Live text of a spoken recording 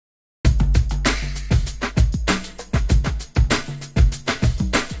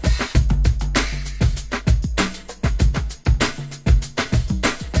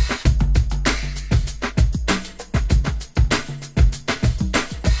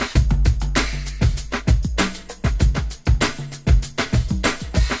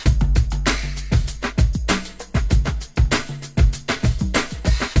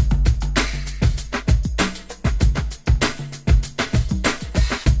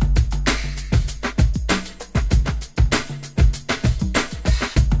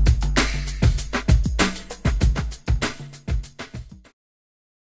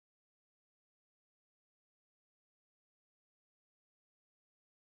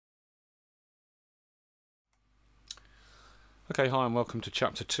Okay, hi and welcome to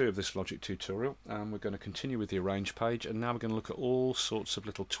chapter 2 of this logic tutorial. We're going to continue with the arrange page, and now we're going to look at all sorts of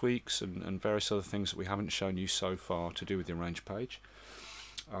little tweaks and various other things that we haven't shown you so far to do with the arrange page,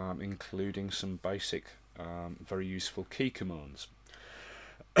 including some basic very useful key commands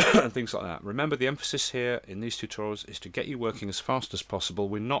and things like that. Remember, the emphasis here in these tutorials is to get you working as fast as possible.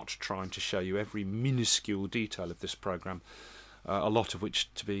 We're not trying to show you every minuscule detail of this program, a lot of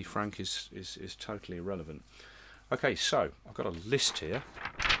which, to be frank, is totally irrelevant. Okay, so I've got a list here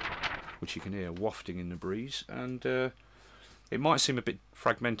which you can hear wafting in the breeze, and it might seem a bit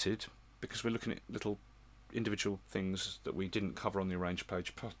fragmented because we're looking at little individual things that we didn't cover on the arrange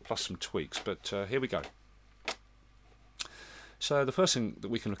page, plus some tweaks, but here we go. So the first thing that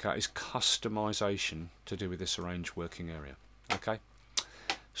we can look at is customization to do with this arrange working area. Okay,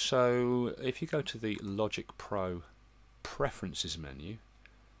 so if you go to the Logic Pro Preferences menu,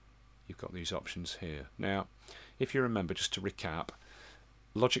 you've got these options here. Now, if you remember, just to recap,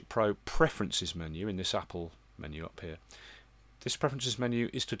 Logic Pro Preferences menu in this Apple menu up here, this Preferences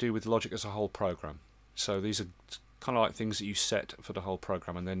menu is to do with Logic as a whole program. So these are kind of like things that you set for the whole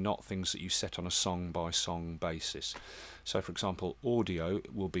program, and they're not things that you set on a song by song basis. So for example, audio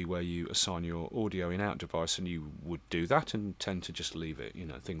will be where you assign your audio in-out device, and you would do that and tend to just leave it, you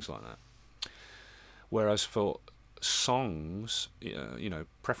know, things like that. Whereas for songs,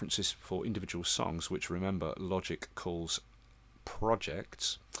 preferences for individual songs, which remember Logic calls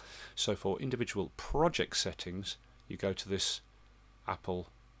projects. So for individual project settings, you go to this Apple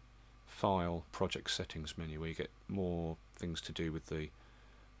File Project Settings menu, where you get more things to do with the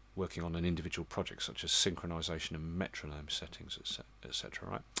working on an individual project, such as synchronization and metronome settings, etc.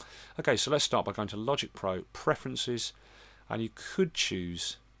 Right? Okay, so let's start by going to Logic Pro Preferences, and you could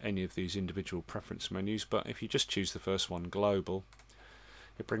choose any of these individual preference menus, but if you just choose the first one, Global,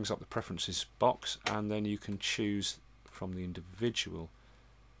 it brings up the Preferences box, and then you can choose from the individual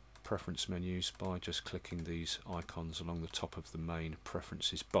preference menus by just clicking these icons along the top of the main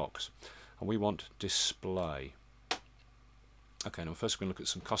Preferences box, and we want Display. Okay, now first we're going to look at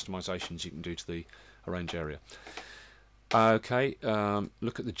some customizations you can do to the arrange area. Okay,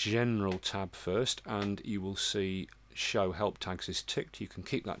 look at the General tab first, and you will see Show Help Tags is ticked. You can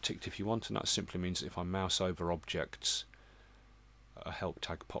keep that ticked if you want, and that simply means that if I mouse over objects, a help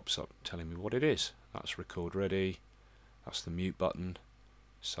tag pops up telling me what it is. That's record ready, that's the mute button,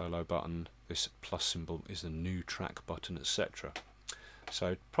 solo button, this plus symbol is the new track button, etc.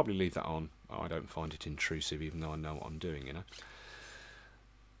 So probably leave that on. I don't find it intrusive, even though I know what I'm doing, you know.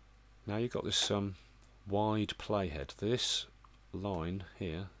 Now you've got this wide playhead. This line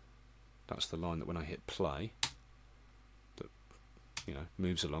here, that's the line that when I hit play,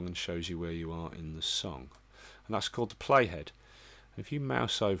 moves along and shows you where you are in the song, and that's called the playhead. If you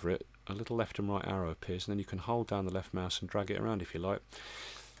mouse over it, a little left and right arrow appears, and then you can hold down the left mouse and drag it around if you like.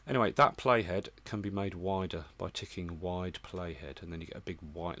 Anyway, that playhead can be made wider by ticking wide playhead, and then you get a big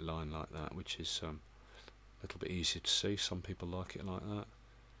white line like that, which is a little bit easier to see. Some people like it like that.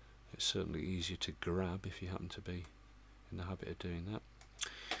 It's certainly easier to grab if you happen to be in the habit of doing that.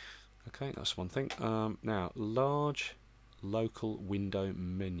 Okay, that's one thing. Now, large local window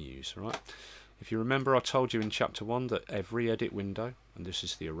menus. Right, if you remember, I told you in chapter 1 that every edit window, and this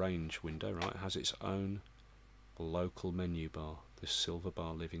is the arrange window, right, has its own local menu bar, this silver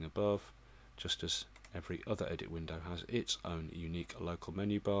bar living above, just as every other edit window has its own unique local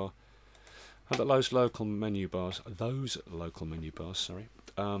menu bar, and that those local menu bars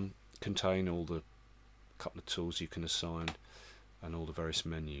contain all the couple of tools you can assign and all the various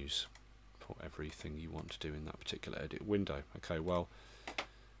menus for everything you want to do in that particular edit window. Okay, well,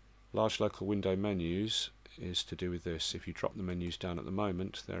 large local window menus is to do with this. If you drop the menus down at the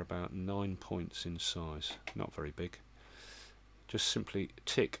moment, they're about 9 points in size, not very big. Just simply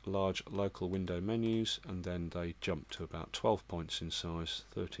tick large local window menus, and then they jump to about 12 points in size,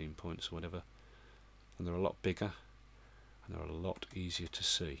 13 points or whatever, and they're a lot bigger and they're a lot easier to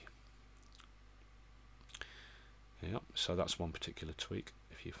see. Yep, so that's one particular tweak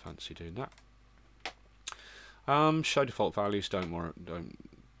if you fancy doing that. Show default values, don't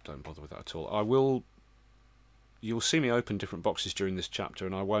bother with that at all. You'll see me open different boxes during this chapter,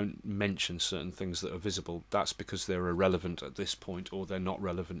 and I won't mention certain things that are visible. That's because they're irrelevant at this point, or they're not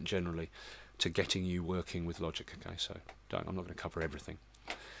relevant generally to getting you working with Logic. Okay, so I'm not going to cover everything.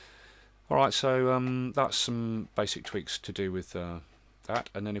 Alright, so that's some basic tweaks to do with that,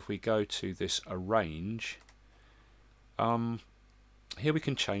 and then if we go to this arrange, here we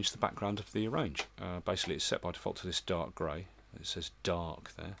can change the background of the arrange. Basically it's set by default to this dark grey. It says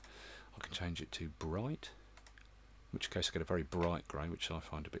dark there. I can change it to bright, in which case I get a very bright grey, which I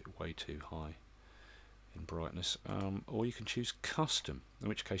find a bit way too high. in brightness, or you can choose custom, in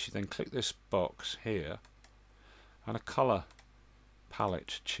which case you then click this box here and a colour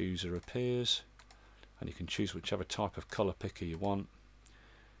palette chooser appears, and you can choose whichever type of colour picker you want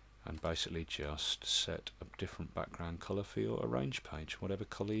and basically just set a different background colour for your arrange page, whatever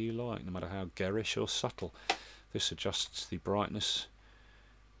colour you like, no matter how garish or subtle. This adjusts the brightness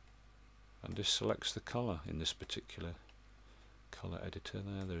and this selects the colour in this particular colour editor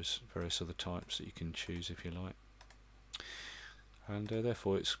there. There's various other types that you can choose if you like, and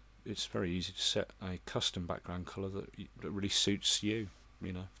therefore it's very easy to set a custom background colour that really suits you,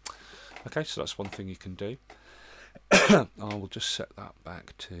 you know. Okay, so that's one thing you can do. I will just set that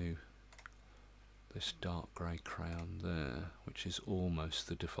back to this dark grey crayon there, which is almost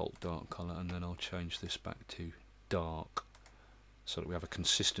the default dark colour, and then I'll change this back to dark so that we have a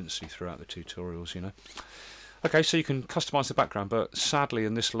consistency throughout the tutorials, you know. Okay, so you can customise the background, but sadly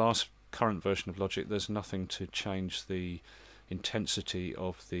in this last current version of Logic there's nothing to change the intensity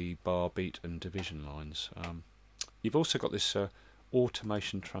of the bar, beat and division lines. You've also got this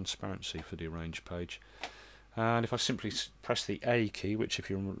automation transparency for the arrange page, and if I simply press the A key, which if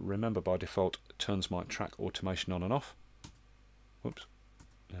you remember by default turns my track automation on and off. Whoops,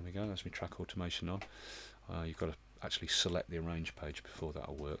 there we go, that's my track automation on. You've got to actually select the arrange page before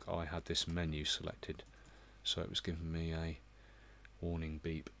that'll work. I had this menu selected, so it was giving me a warning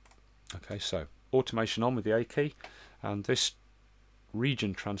beep. Okay, so automation on with the A key, and this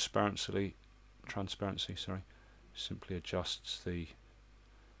region transparency simply adjusts the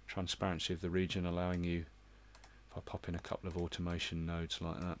transparency of the region, allowing you, if I pop in a couple of automation nodes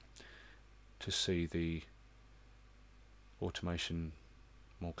like that, to see the automation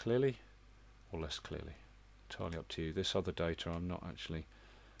more clearly or less clearly. Entirely up to you. This other data I'm not actually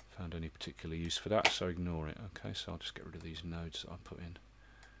found any particular use for that, so ignore it. Okay, so I'll just get rid of these nodes that I put in.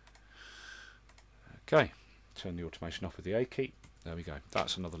 Okay, turn the automation off with the A key. There we go.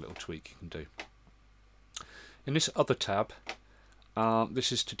 That's another little tweak you can do. In this other tab,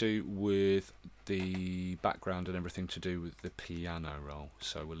 this is to do with the background and everything to do with the piano roll,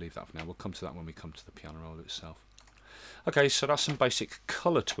 so we'll leave that for now. We'll come to that when we come to the piano roll itself. Okay, so that's some basic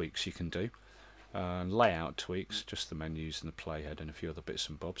colour tweaks you can do, layout tweaks, just the menus and the playhead and a few other bits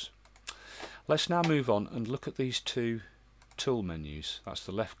and bobs. Let's now move on and look at these two tool menus. That's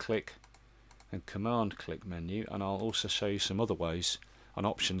the left click and command click menu, and I'll also show you some other ways and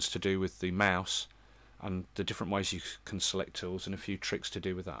options to do with the mouse and the different ways you can select tools and a few tricks to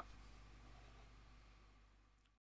do with that.